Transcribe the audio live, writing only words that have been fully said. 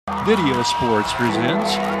Videosportz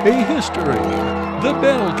presents a history, the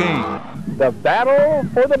Bell Game. The battle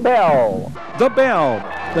for the bell. The bell,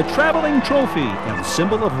 the traveling trophy and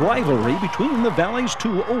symbol of rivalry between the Valley's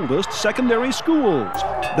two oldest secondary schools.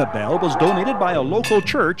 The bell was donated by a local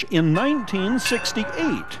church in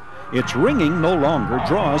 1968. Its ringing no longer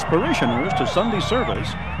draws parishioners to Sunday service,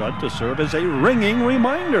 but to serve as a ringing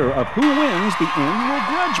reminder of who wins the annual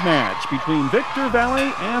grudge match between Victor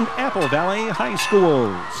Valley and Apple Valley High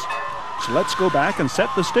Schools. So let's go back and set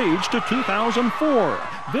the stage to 2004.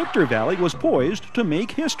 Victor Valley was poised to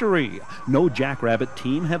make history. No Jackrabbit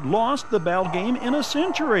team had lost the bell game in a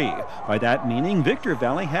century. By that meaning, Victor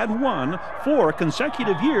Valley had won 4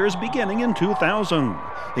 consecutive years beginning in 2000.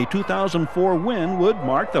 The 2004 win would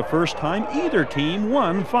mark the first time either team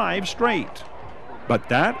won 5 straight. But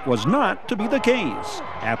that was not to be the case.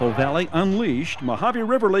 Apple Valley unleashed Mojave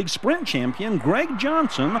River League sprint champion Greg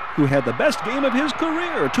Johnson, who had the best game of his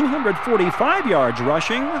career, 245 yards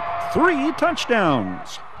rushing, 3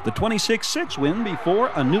 touchdowns. The 26-6 win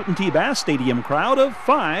before a Newton T. Bass Stadium crowd of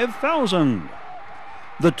 5,000.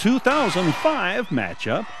 The 2005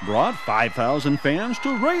 matchup brought 5,000 fans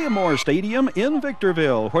to Raymore Stadium in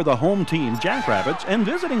Victorville, where the home team Jackrabbits and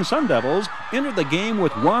visiting Sun Devils entered the game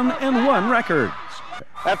with 1-1 records.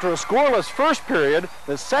 After a scoreless first period,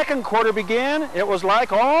 the second quarter began. It was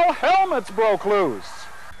like all helmets broke loose.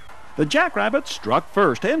 The Jackrabbits struck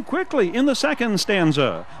first and quickly in the second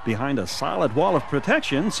stanza. Behind a solid wall of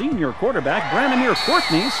protection, senior quarterback Branimir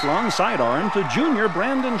Courtney slung sidearm to junior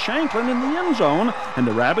Brandon Shanklin in the end zone, and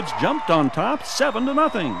the Rabbits jumped on top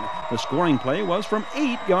 7-0. The scoring play was from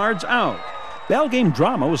 8 yards out. Bell game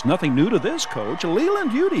drama was nothing new to this coach.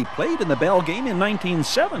 Leland Udy played in the bell game in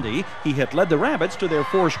 1970. He had led the Rabbits to their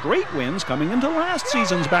 4 straight wins coming into last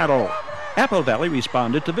season's battle. Apple Valley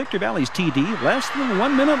responded to Victor Valley's TD less than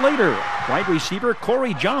 1 minute later. Wide receiver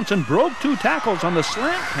Corey Johnson broke 2 tackles on the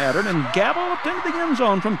slant pattern and galloped into the end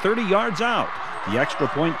zone from 30 yards out. The extra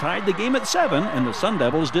point tied the game at 7, and the Sun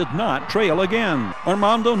Devils did not trail again.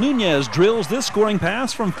 Armando Nunez drills this scoring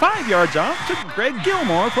pass from 5 yards out to Greg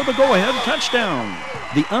Gilmore for the go-ahead touchdown.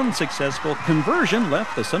 The unsuccessful conversion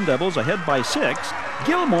left the Sun Devils ahead by 6.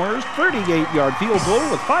 Gilmore's 38-yard field goal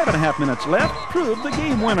with 5.5 minutes left proved the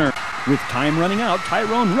game winner. With time running out,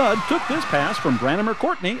 Tyrone Rudd took this pass from Branimir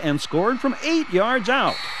Courtney and scored from 8 yards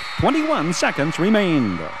out. 21 seconds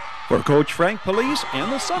remained. For Coach Frank Police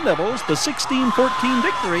and the Sun Devils, the 16-14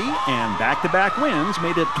 victory and back-to-back wins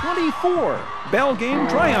made it 24 bell game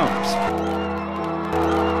triumphs.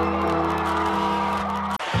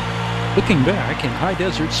 Looking back in High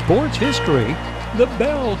Desert sports history, the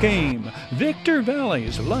Bell Game, Victor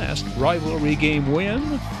Valley's last rivalry game win,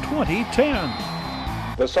 2010.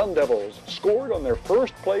 The Sun Devils scored on their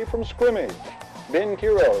first play from scrimmage. Ben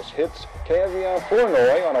Quiros hits Tavian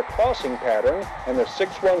Flournoy on a crossing pattern, and the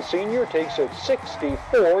 6'1 senior takes it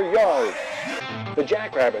 64 yards. The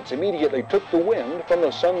Jackrabbits immediately took the wind from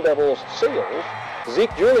the Sun Devils' sails.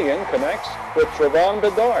 Zeke Julian connects with Trevon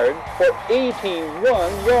Bedard for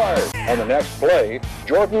 81 yards. On the next play,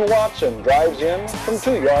 Jordan Watson drives in from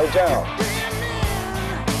 2 yards out.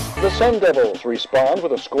 The Sun Devils respond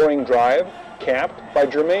with a scoring drive, capped by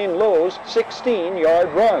Jermaine Lowe's 16-yard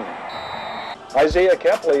run. Isaiah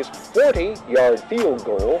Kepley's 40-yard field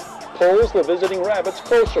goal pulls the visiting Rabbits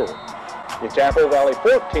closer. It's Apple Valley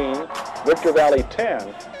 14, Victor Valley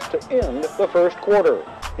 10 to end the first quarter.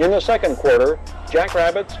 In the second quarter,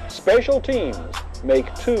 Jackrabbits special teams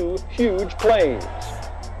make 2 huge plays.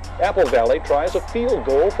 Apple Valley tries a field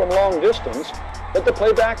goal from long distance, but the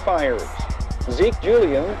play backfires. Zeke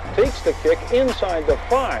Julian takes the kick inside the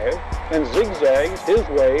 5 and zigzags his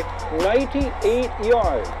way 98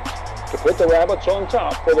 yards to put the Rabbits on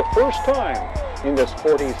top for the first time in this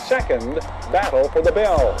 42nd battle for the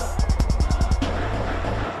bell.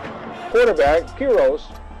 Quarterback Quiros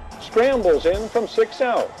scrambles in from 6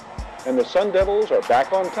 out, and the Sun Devils are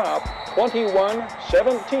back on top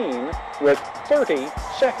 21-17 with 30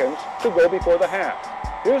 seconds to go before the half.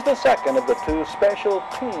 Here's the second of the 2 special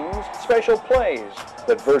teams' special plays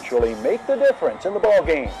that virtually make the difference in the ball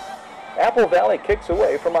game. Apple Valley kicks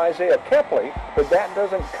away from Isaiah Kepley, but that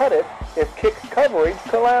doesn't cut it if kick coverage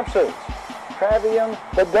collapses. Travian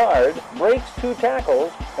Bedard breaks 2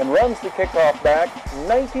 tackles and runs the kickoff back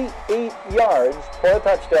 98 yards for a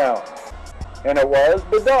touchdown. And it was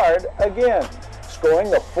Bedard again,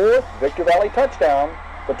 scoring the 4th Victor Valley touchdown.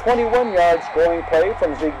 The 21-yard scoring play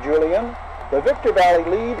from Zeke Julian. The Victor Valley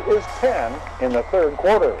lead is 10 in the third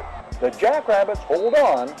quarter. The Jackrabbits hold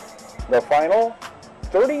on. The final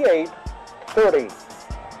 38-30.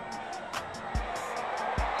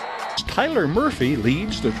 Tyler Murphy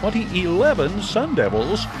leads the 2011 Sun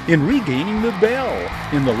Devils in regaining the Bell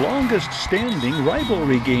in the longest-standing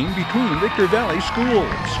rivalry game between Victor Valley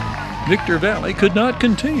schools. Victor Valley could not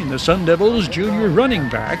contain the Sun Devils' junior running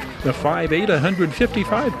back. The 5'8",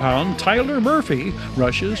 155-pound Tyler Murphy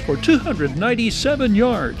rushes for 297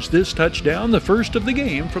 yards. This touchdown, the first of the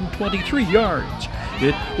game, from 23 yards.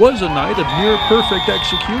 It was a night of near-perfect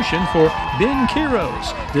execution for Ben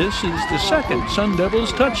Quiros. This is the second Sun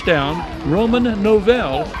Devils touchdown. Roman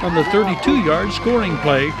Novell on the 32-yard scoring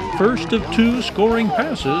play, first of two scoring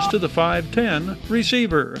passes to the 5'10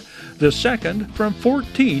 receiver. The second from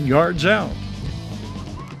 14 yards out.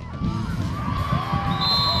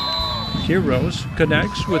 Quiros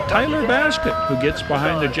connects with Tyler Baskett, who gets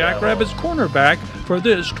behind the Jackrabbits cornerback for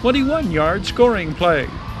this 21-yard scoring play.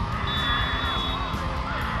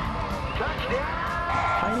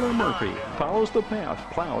 Tyler Murphy follows the path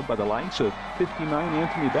plowed by the likes of 59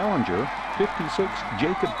 Anthony Ballinger, 56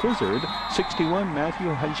 Jacob Tizard, 61 Matthew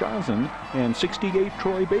Hajazen, and 68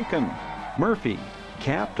 Troy Bacon. Murphy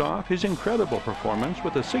capped off his incredible performance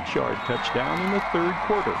with a 6-yard touchdown in the third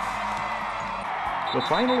quarter. The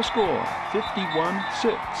final score,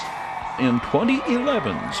 51-6, in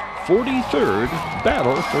 2011's 43rd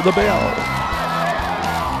Battle for the Bell.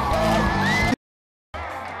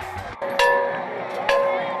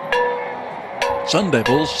 Sun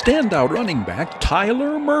Devils standout running back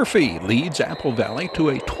Tyler Murphy leads Apple Valley to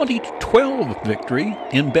a 20-12 victory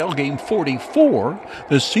in Bell Game 44.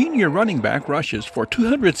 The senior running back rushes for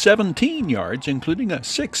 217 yards, including a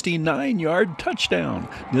 69-yard touchdown.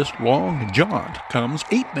 This long jaunt comes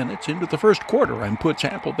 8 minutes into the first quarter and puts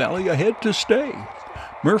Apple Valley ahead to stay.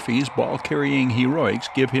 Murphy's ball-carrying heroics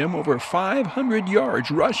give him over 500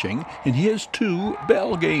 yards rushing in his 2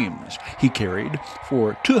 Bell games. He carried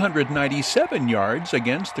for 297 yards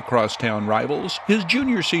against the crosstown rivals his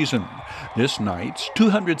junior season. This night's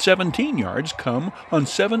 217 yards come on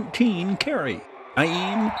 17 carry.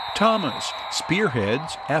 Aim Thomas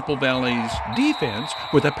spearheads Apple Valley's defense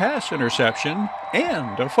with a pass interception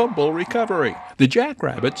and a fumble recovery. The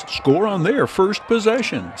Jackrabbits score on their first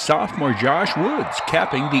possession. Sophomore Josh Woods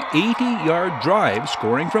capping the 80-yard drive,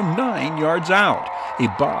 scoring from 9 yards out.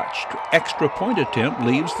 A botched extra point attempt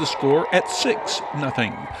leaves the score at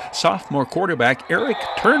 6-0. Sophomore quarterback Eric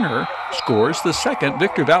Turner scores the second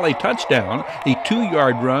Victor Valley touchdown, a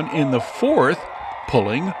 2-yard run in the fourth,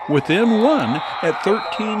 pulling within 1 at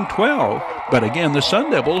 13-12, but again the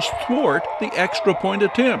Sun Devils thwart the extra point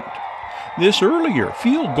attempt. This earlier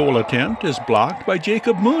field goal attempt is blocked by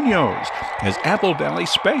Jacob Munoz as Apple Valley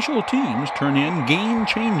special teams turn in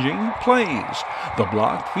game-changing plays. The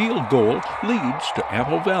blocked field goal leads to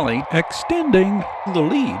Apple Valley extending the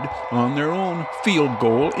lead on their own field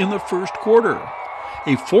goal in the first quarter.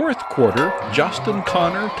 A fourth quarter Justin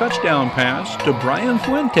Connor touchdown pass to Brian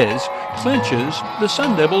Fuentes clinches the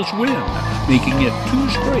Sun Devils win, making it 2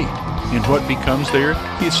 straight in what becomes their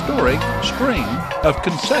historic string of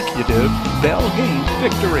consecutive Bell game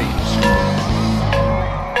victories.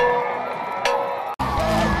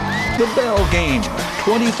 The Bell Game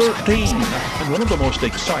 2013, and one of the most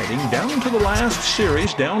exciting, down to the last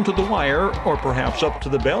series, down to the wire, or perhaps up to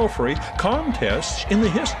the belfry, contests in the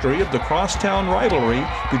history of the crosstown rivalry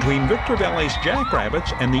between Victor Valley's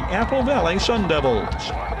Jackrabbits and the Apple Valley Sun Devils.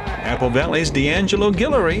 Apple Valley's D'Angelo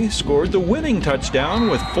Guillory scored the winning touchdown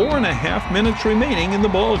with 4.5 minutes remaining in the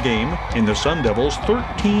ball game in the Sun Devils'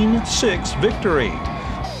 13-6 victory.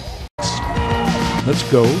 Let's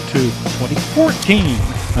go to 2014,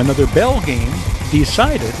 another Bell game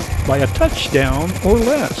decided by a touchdown or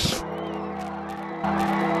less.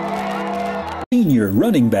 Senior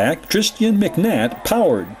running back Tristan McNatt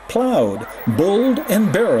powered, plowed, bulled,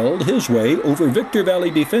 and barreled his way over Victor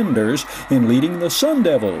Valley defenders in leading the Sun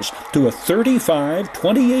Devils to a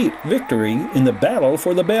 35-28 victory in the Battle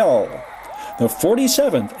for the Bell. The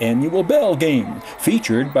 47th annual Bell Game,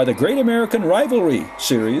 featured by the Great American Rivalry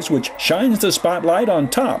series, which shines the spotlight on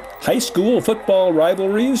top high school football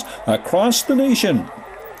rivalries across the nation.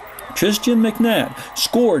 Tristan McNatt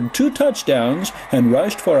scored 2 touchdowns and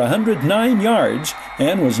rushed for 109 yards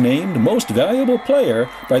and was named Most Valuable Player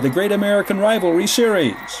by the Great American Rivalry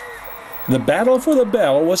series. The Battle for the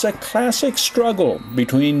Bell was a classic struggle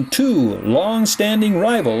between 2 long-standing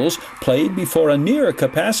rivals played before a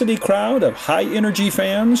near-capacity crowd of high-energy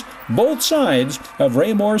fans, both sides of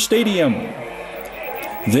Raymore Stadium.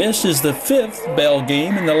 This is the 5th Bell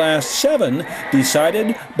game in the last 7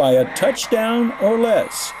 decided by a touchdown or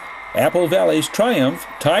less. Apple Valley's triumph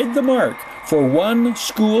tied the mark for one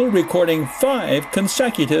school recording 5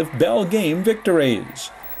 consecutive Bell game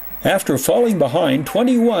victories. After falling behind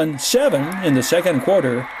 21-7 in the second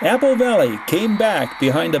quarter, Apple Valley came back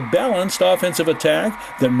behind a balanced offensive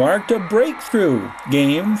attack that marked a breakthrough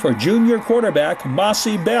game for junior quarterback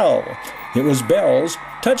Mossy Bell. It was Bell's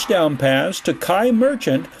touchdown pass to Kai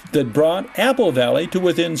Merchant that brought Apple Valley to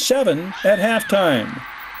within 7 at halftime.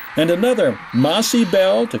 And another Mossy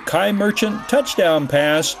Bell to Kai Merchant touchdown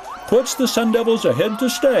pass puts the Sun Devils ahead to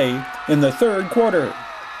stay in the third quarter.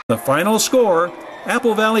 The final score,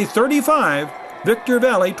 Apple Valley 35, Victor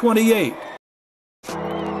Valley 28.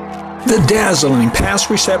 The dazzling pass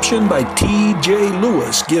reception by T.J.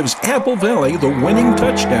 Lewis gives Apple Valley the winning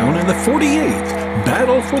touchdown in the 48th.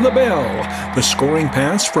 Battle for the Bell. The scoring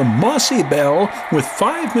pass from Mossy Bell with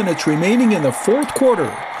 5 minutes remaining in the fourth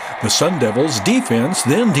quarter. The Sun Devils defense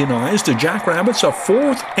then denies the Jackrabbits a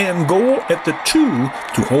 4th and goal at the 2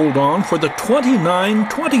 to hold on for the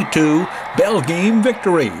 29-22 Bell game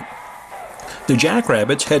victory. The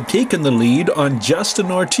Jackrabbits had taken the lead on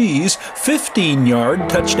Justin Ortiz's 15-yard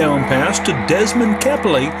touchdown pass to Desmond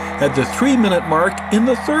Kepley at the 3-minute mark in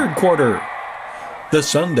the third quarter. The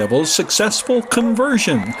Sun Devils' successful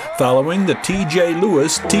conversion following the T.J.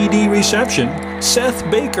 Lewis TD reception, Seth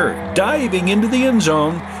Baker diving into the end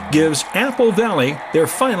zone, gives Apple Valley their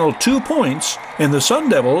final 2 points, and the Sun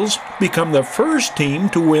Devils become the first team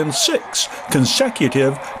to win 6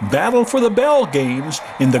 consecutive Battle for the Bell games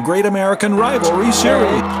in the Great American Rivalry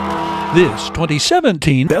Series. This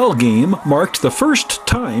 2017 Bell game marked the first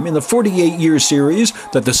time in the 48-year series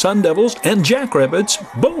that the Sun Devils and Jackrabbits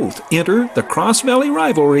both enter the Cross Valley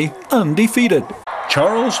Rivalry undefeated.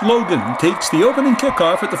 Charles Logan takes the opening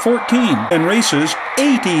kickoff at the 14 and races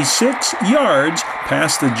 86 yards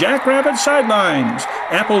past the Jackrabbit sidelines.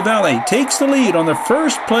 Apple Valley takes the lead on the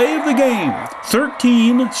first play of the game.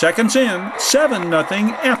 13 seconds in,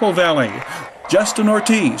 7-0 Apple Valley. Justin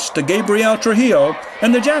Ortiz to Gabriel Trujillo,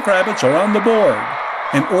 and the Jackrabbits are on the board.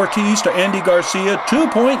 An Ortiz to Andy Garcia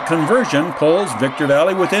 2-point conversion pulls Victor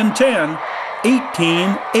Valley within 10,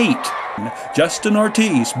 18-8. Justin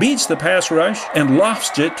Ortiz beats the pass rush and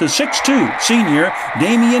lofts it to 6'2" senior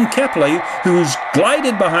Damian Kepley, who's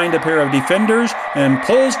glided behind a pair of defenders and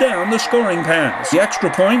pulls down the scoring pass. The extra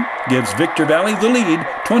point gives Victor Valley the lead,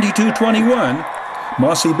 22-21.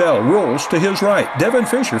 Mossy Bell rolls to his right. Devin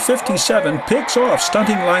Fisher, 57, picks off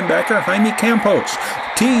stunting linebacker Jaime Campos.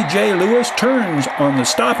 T.J. Lewis turns on the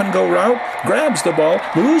stop-and-go route, grabs the ball,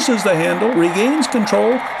 loses the handle, regains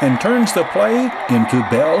control, and turns the play into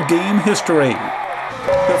Bell game history.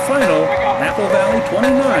 The final, Apple Valley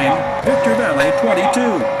 29, Victor Valley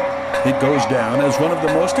 22. It goes down as one of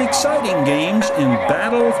the most exciting games in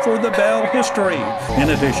Battle for the Bell history. In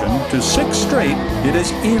addition to 6 straight, it is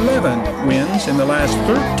 11 wins in the last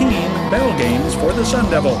 13 Bell games for the Sun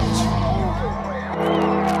Devils.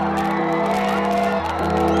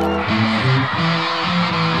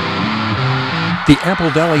 The Apple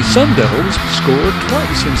Valley Sun Devils scored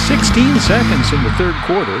twice in 16 seconds in the third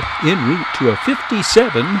quarter, en route to a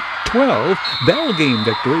 57-12 Bell game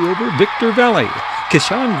victory over Victor Valley.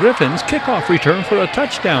 Keshawn Griffin's kickoff return for a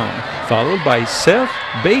touchdown, followed by Seth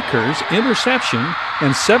Baker's interception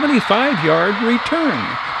and 75-yard return,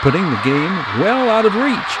 putting the game well out of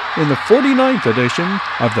reach in the 49th edition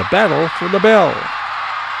of the Battle for the Bell.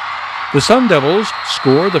 The Sun Devils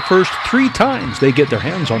score the first 3 times they get their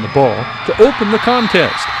hands on the ball to open the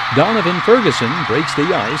contest. Donovan Ferguson breaks the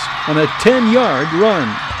ice on a 10-yard run.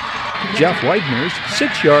 Jeff Widener's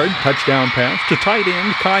 6-yard touchdown pass to tight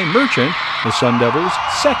end Kai Merchant, the Sun Devils'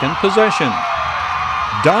 second possession.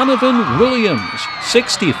 Donovan Williams'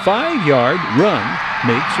 65-yard run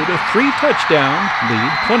makes it a 3-touchdown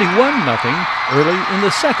lead, 21-0 early in the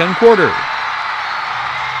second quarter.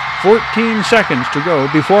 14 seconds to go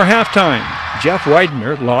before halftime. Jeff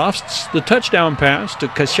Widener lofts the touchdown pass to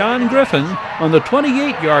Keshawn Griffin on the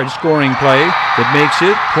 28-yard scoring play that makes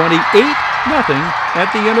it 28-0 at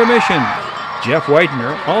the intermission. Jeff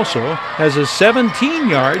Widener also has a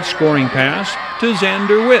 17-yard scoring pass to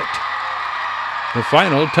Xander Witt. The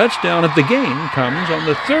final touchdown of the game comes on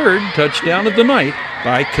the 3rd touchdown of the night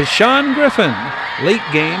by Keshawn Griffin. Late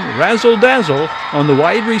game razzle-dazzle on the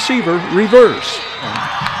wide receiver reverse.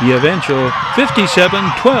 The eventual 57-12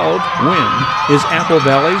 win is Apple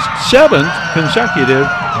Valley's 7th consecutive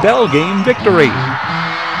Bell game victory.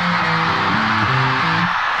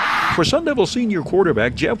 For Sun Devil senior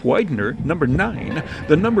quarterback Jeff Widener, number 9,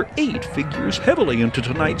 the number 8 figures heavily into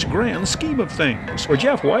tonight's grand scheme of things. For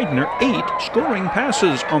Jeff Widener, 8 scoring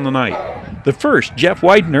passes on the night. The first Jeff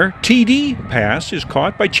Widener TD pass is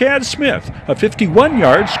caught by Chad Smith, a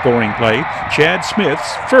 51-yard scoring play. Chad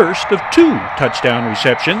Smith's first of 2 touchdown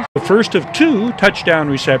receptions. The first of 2 touchdown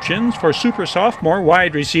receptions for super sophomore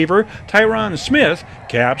wide receiver Tyron Smith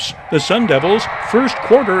caps the Sun Devils' first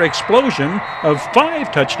quarter explosion of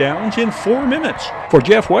 5 touchdowns in 4 minutes. For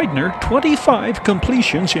Jeff Widener, 25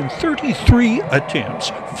 completions in 33 attempts,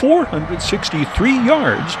 463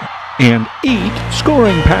 yards, and 8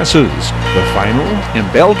 scoring passes. The final in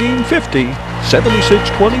Bell Game 50,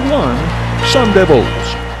 76-21, Sun Devils.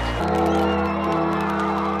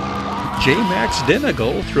 J. Max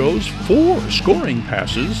Denegal throws 4 scoring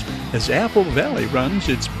passes as Apple Valley runs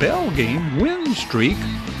its Bell Game win streak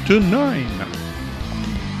to 9.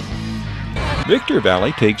 Victor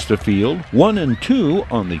Valley takes the field 1-2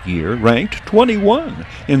 on the year, ranked 21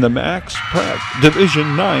 in the Max Pratt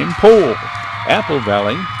Division 9 poll. Apple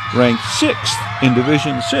Valley ranked 6th in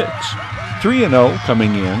Division 6, 3-0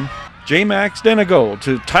 coming in. J. Max Denegal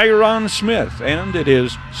to Tyron Smith, and it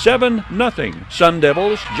is 7-0 Sun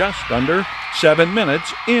Devils just under 7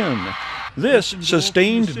 minutes in. This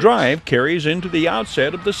sustained drive carries into the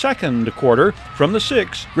outset of the second quarter. From the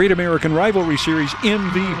 6th, Great American Rivalry Series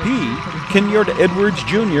MVP, Kenyatta Edwards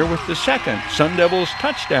Jr. with the second Sun Devils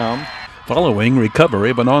touchdown. Following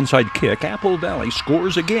recovery of an onside kick, Apple Valley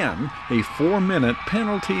scores again, a 4-minute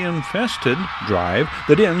penalty-infested drive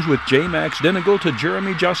that ends with J. Max Denegal to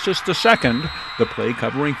Jeremy Justice II, the play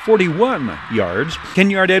covering 41 yards.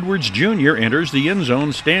 Kenyatta Edwards Jr. enters the end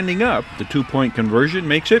zone standing up. The 2-point conversion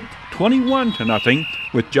makes it 21-0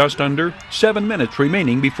 with just under 7 minutes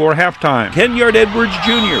remaining before halftime. Kenyatta Edwards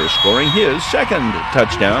Jr. scoring his second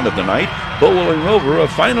touchdown of the night, bowling over a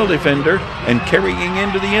final defender and carrying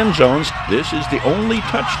into the end zones. This is the only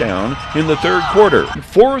touchdown in the third quarter.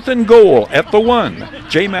 4th and goal at the 1.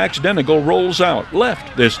 J. Max Denegal rolls out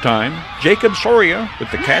left this time. Jacob Soria with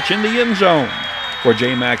the catch in the end zone. For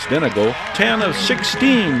J. Max Denegal, 10 of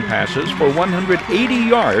 16 passes for 180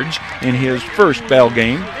 yards in his first Bell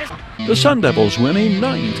game. The Sun Devils win a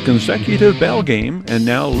 9th consecutive Bell game and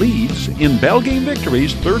now leads in Bell game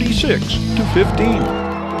victories 36-15.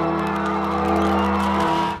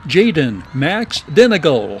 Jaden Max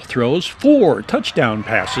Denegal throws 4 touchdown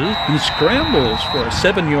passes and scrambles for a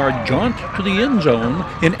 7-yard jaunt to the end zone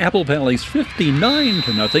in Apple Valley's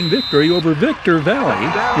 59-0 victory over Victor Valley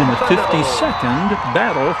in the 52nd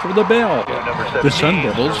battle for the Bell. The Sun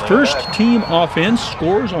Devils' first team offense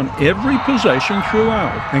scores on every possession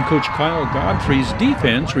throughout, and Coach Kyle Godfrey's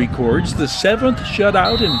defense records the 7th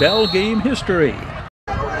shutout in Bell game history.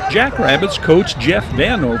 Jackrabbits coach Jeff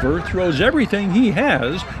Vanover throws everything he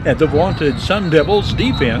has at the vaunted Sun Devils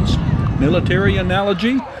defense. Military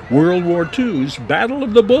analogy, World War II's Battle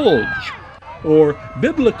of the Bulge. Or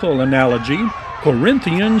biblical analogy,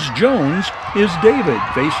 Corinthians Jones is David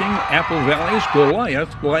facing Apple Valley's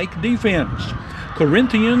Goliath-like defense.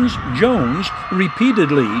 Corinthians Jones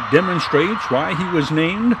repeatedly demonstrates why he was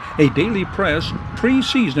named a Daily Press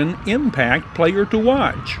preseason impact player to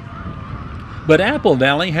watch. But Apple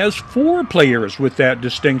Valley has 4 players with that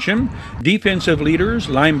distinction. Defensive leaders,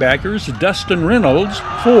 linebackers Dustin Reynolds,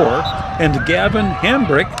 4, and Gavin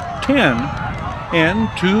Hambrick, 10, and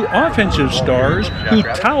 2 offensive stars who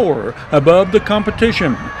tower above the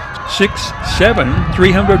competition. 6'7",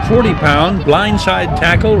 340-pound blindside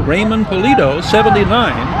tackle Raymond Polito,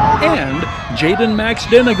 79, and Jaden Max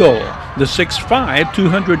Denegal, the 6'5",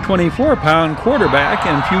 224-pound quarterback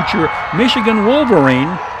and future Michigan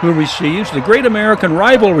Wolverine, who receives the Great American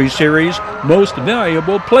Rivalry Series Most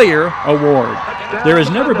Valuable Player Award. There has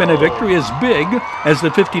never been a victory as big as the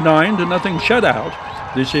 59-0 shutout.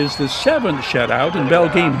 This is the 7th shutout in Bell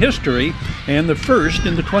game history and the first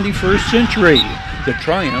in the 21st century. The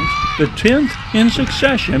triumph, the 10th in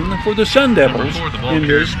succession for the Sun Devils in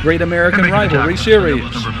this Great American Rivalry Series.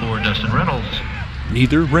 Number 4, Dustin Reynolds.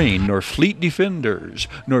 Neither rain nor fleet defenders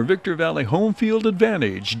nor Victor Valley home field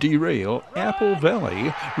advantage derail Apple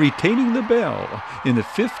Valley retaining the Bell in the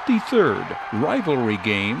 53rd rivalry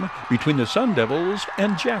game between the Sun Devils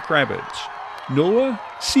and Jackrabbits. Noah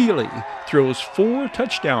Seeley throws 4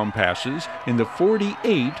 touchdown passes in the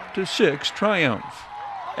 48-6 triumph.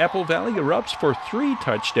 Apple Valley erupts for 3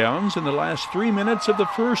 touchdowns in the last 3 minutes of the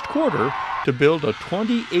first quarter to build a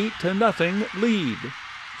 28-0 lead.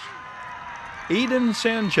 Aiden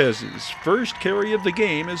Sanchez's first carry of the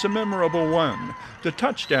game is a memorable one. The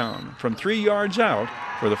touchdown from 3 yards out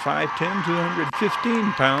for the 5'10",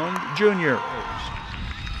 215-pound juniors.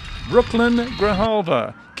 Brooklyn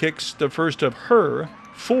Grijalva kicks the first of her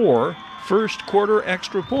 4 first-quarter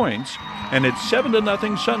extra points, and it's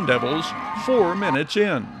 7-0 Sun Devils 4 minutes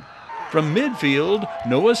in. From midfield,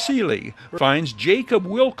 Noah Seeley finds Jacob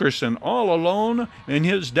Wilkerson all alone in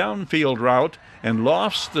his downfield route and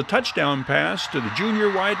lofts the touchdown pass to the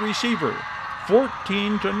junior wide receiver.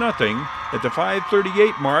 14-0 at the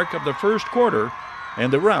 5:38 mark of the first quarter,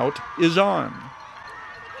 and the route is on.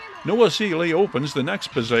 Noah Seeley opens the next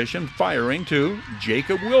possession, firing to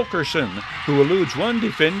Jacob Wilkerson, who eludes one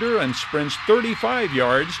defender and sprints 35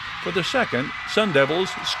 yards for the second Sun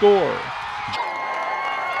Devils score.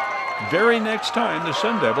 Very next time the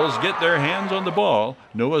Sun Devils get their hands on the ball,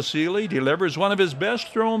 Noah Seeley delivers one of his best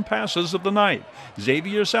thrown passes of the night.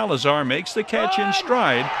 Xavier Salazar makes the catch in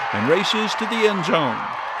stride and races to the end zone.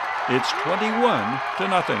 It's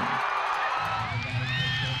 21-0.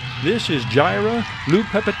 This is Jaira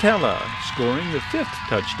Lupepetela scoring the 5th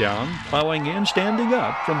touchdown, plowing in, standing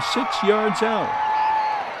up from 6 yards out.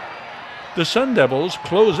 The Sun Devils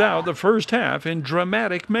close out the first half in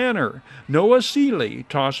dramatic manner. Noah Seeley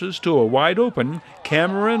tosses to a wide-open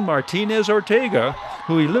Cameron Martinez-Ortega,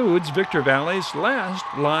 who eludes Victor Valley's last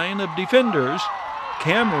line of defenders.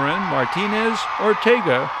 Cameron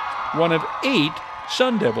Martinez-Ortega, one of 8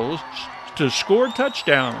 Sun Devils to score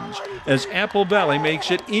touchdowns, as Apple Valley makes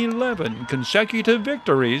it 11 consecutive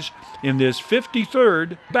victories in this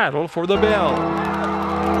 53rd Battle for the Bell.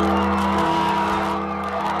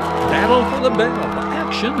 Battle for the Bell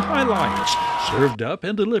action highlights, served up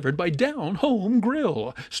and delivered by Down Home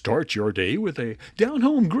Grill. Start your day with a Down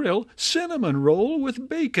Home Grill cinnamon roll with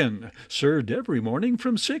bacon, served every morning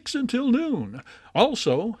from 6 until noon.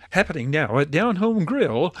 Also, happening now at Down Home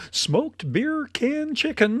Grill, smoked beer can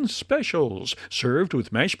chicken specials, served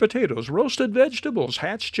with mashed potatoes, roasted vegetables,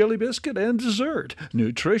 Hatch chili biscuit, and dessert.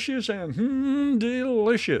 Nutritious and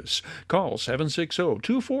delicious. Call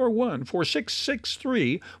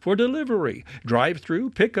 760-241-4663 for delivery, drive-through,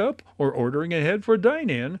 pickup, or ordering ahead for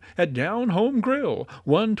dine-in at Down Home Grill,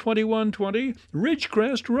 12120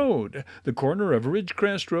 Ridgecrest Road, the corner of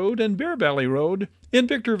Ridgecrest Road and Bear Valley Road in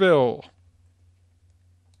Victorville.